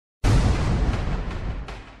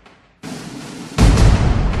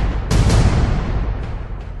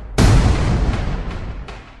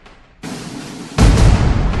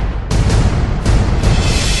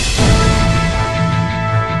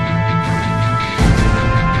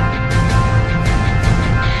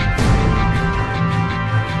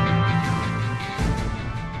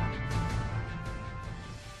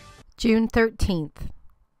June 13th,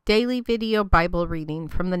 Daily Video Bible Reading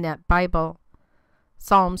from the Net Bible,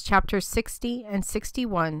 Psalms chapters 60 and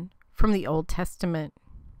 61 from the Old Testament.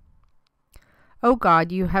 O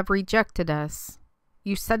God, you have rejected us.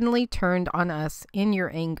 You suddenly turned on us in your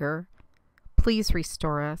anger. Please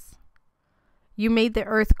restore us. You made the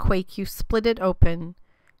earth quake, you split it open.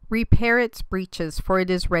 Repair its breaches, for it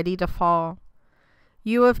is ready to fall.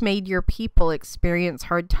 You have made your people experience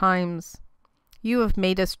hard times. You have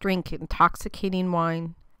made us drink intoxicating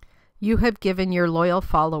wine. You have given your loyal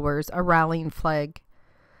followers a rallying flag,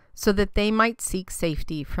 so that they might seek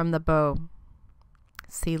safety from the bow.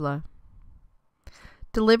 Selah.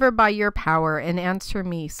 Deliver by your power and answer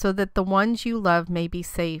me, so that the ones you love may be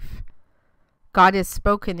safe. God has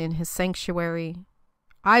spoken in his sanctuary.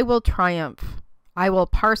 I will triumph. I will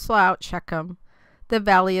parcel out Shechem. The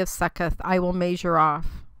valley of Succoth I will measure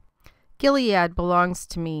off. Gilead belongs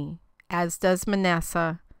to me, as does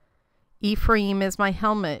Manasseh. Ephraim is my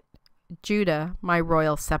helmet, Judah my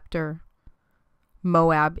royal scepter.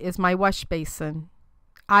 Moab is my wash basin.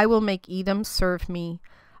 I will make Edom serve me.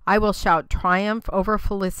 I will shout triumph over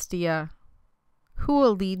Philistia. Who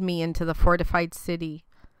will lead me into the fortified city?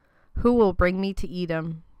 Who will bring me to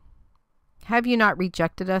Edom? Have you not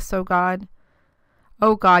rejected us, O God?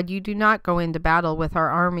 O God, you do not go into battle with our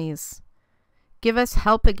armies. Give us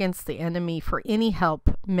help against the enemy, for any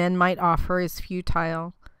help men might offer is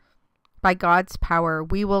futile. By God's power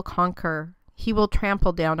we will conquer. He will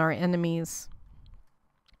trample down our enemies.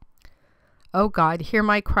 O God, hear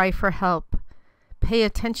my cry for help. Pay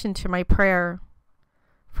attention to my prayer.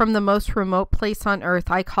 From the most remote place on earth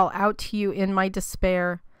I call out to you in my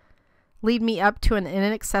despair. Lead me up to an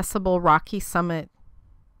inaccessible rocky summit.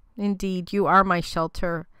 Indeed, you are my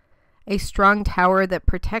shelter, a strong tower that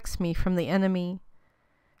protects me from the enemy.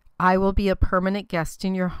 I will be a permanent guest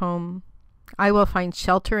in your home. I will find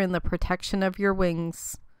shelter in the protection of your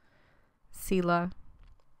wings. Selah.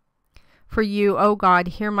 For you, O God,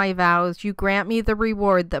 hear my vows. You grant me the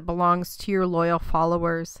reward that belongs to your loyal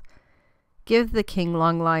followers. Give the king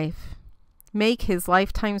long life. Make his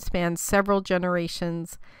lifetime span several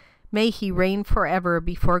generations. May he reign forever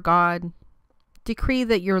before God. Decree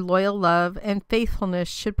that your loyal love and faithfulness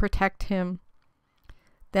should protect him.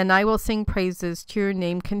 Then I will sing praises to your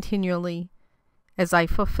name continually, as I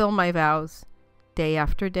fulfill my vows day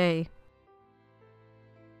after day.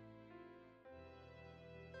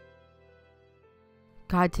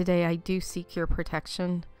 God, today I do seek your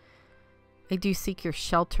protection. I do seek your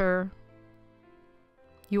shelter.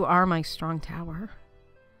 You are my strong tower.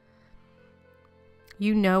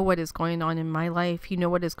 You know what is going on in my life. You know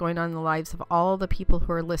what is going on in the lives of all the people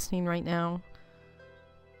who are listening right now.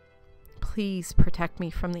 Please protect me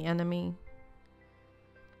from the enemy.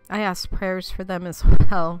 I ask prayers for them as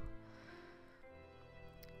well.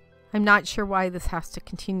 I'm not sure why this has to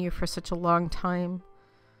continue for such a long time,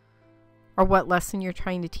 or what lesson you're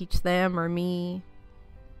trying to teach them or me.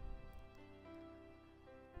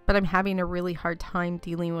 But I'm having a really hard time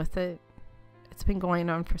dealing with it. It's been going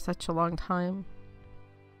on for such a long time.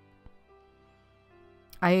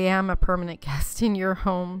 I am a permanent guest in your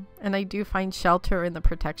home, and I do find shelter in the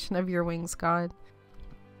protection of your wings, God.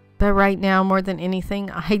 But right now, more than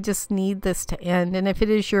anything, I just need this to end. And if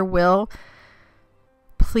it is your will,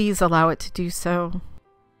 please allow it to do so.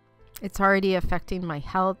 It's already affecting my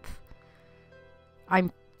health.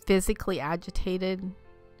 I'm physically agitated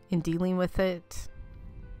in dealing with it.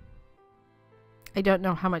 I don't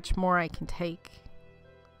know how much more I can take.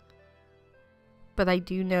 But I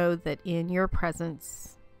do know that in your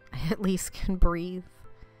presence, I at least can breathe.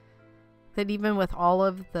 That even with all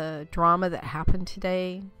of the drama that happened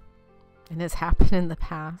today and has happened in the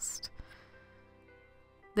past,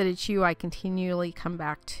 that it's you I continually come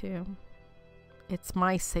back to. It's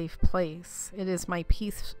my safe place. It is my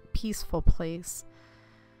peaceful place.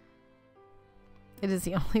 It is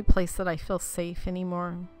the only place that I feel safe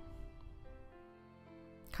anymore.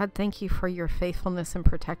 God, thank you for your faithfulness in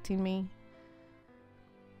protecting me.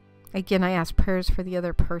 Again, I ask prayers for the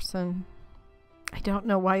other person. I don't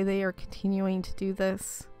know why they are continuing to do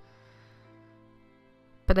this,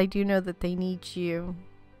 but I do know that they need you,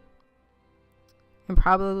 and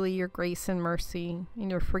probably your grace and mercy and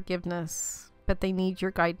your forgiveness, but they need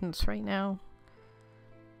your guidance right now.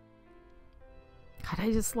 God,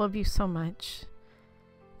 I just love you so much,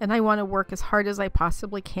 and I want to work as hard as I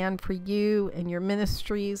possibly can for you and your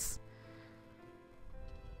ministries.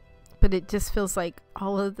 But it just feels like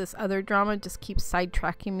all of this other drama just keeps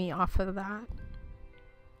sidetracking me off of that.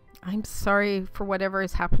 I'm sorry for whatever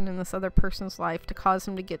has happened in this other person's life to cause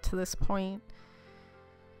them to get to this point.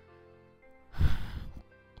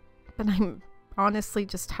 But honestly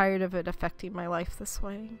just tired of it affecting my life this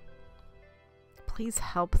way. Please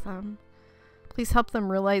help them. Please help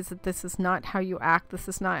them realize that this is not how you act. This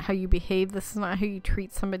is not how you behave. This is not how you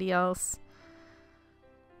treat somebody else.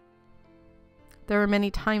 There are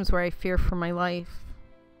many times where I fear for my life,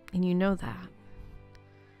 and you know that.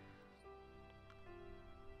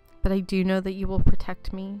 But I do know that you will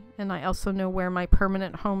protect me, and I also know where my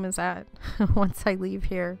permanent home is at once I leave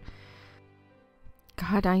here.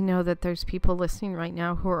 God, I know that there's people listening right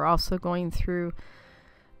now who are also going through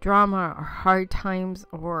drama or hard times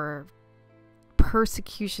or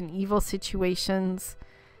persecution, evil situations,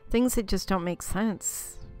 things that just don't make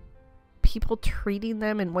sense. People treating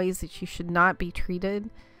them in ways that you should not be treated.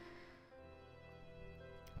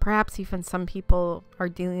 Perhaps even some people are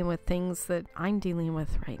dealing with things that I'm dealing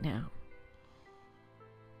with right now.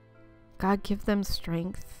 God, give them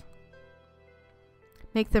strength.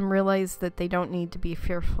 Make them realize that they don't need to be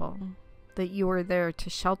fearful, that you are there to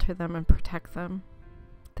shelter them and protect them,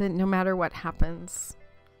 that no matter what happens,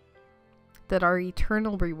 that our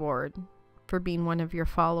eternal reward for being one of your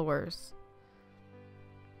followers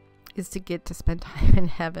is to get to spend time in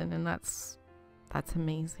heaven, and that's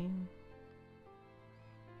amazing.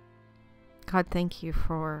 God, thank you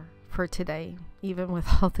for today, even with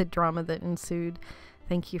all the drama that ensued.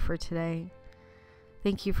 Thank you for today.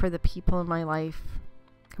 Thank you for the people in my life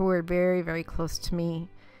who are very, very close to me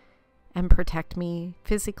and protect me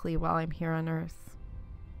physically while I'm here on earth,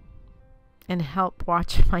 and help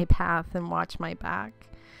watch my path and watch my back.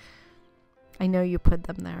 I know you put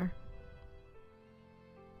them there.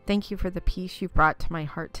 Thank you for the peace you've brought to my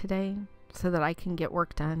heart today so that I can get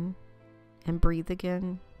work done and breathe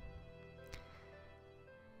again.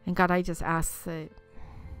 And God, I just ask that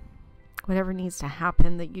whatever needs to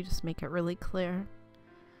happen, that you just make it really clear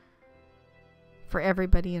for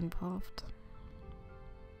everybody involved.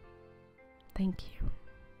 Thank you.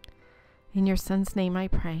 In your Son's name I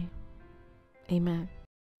pray. Amen.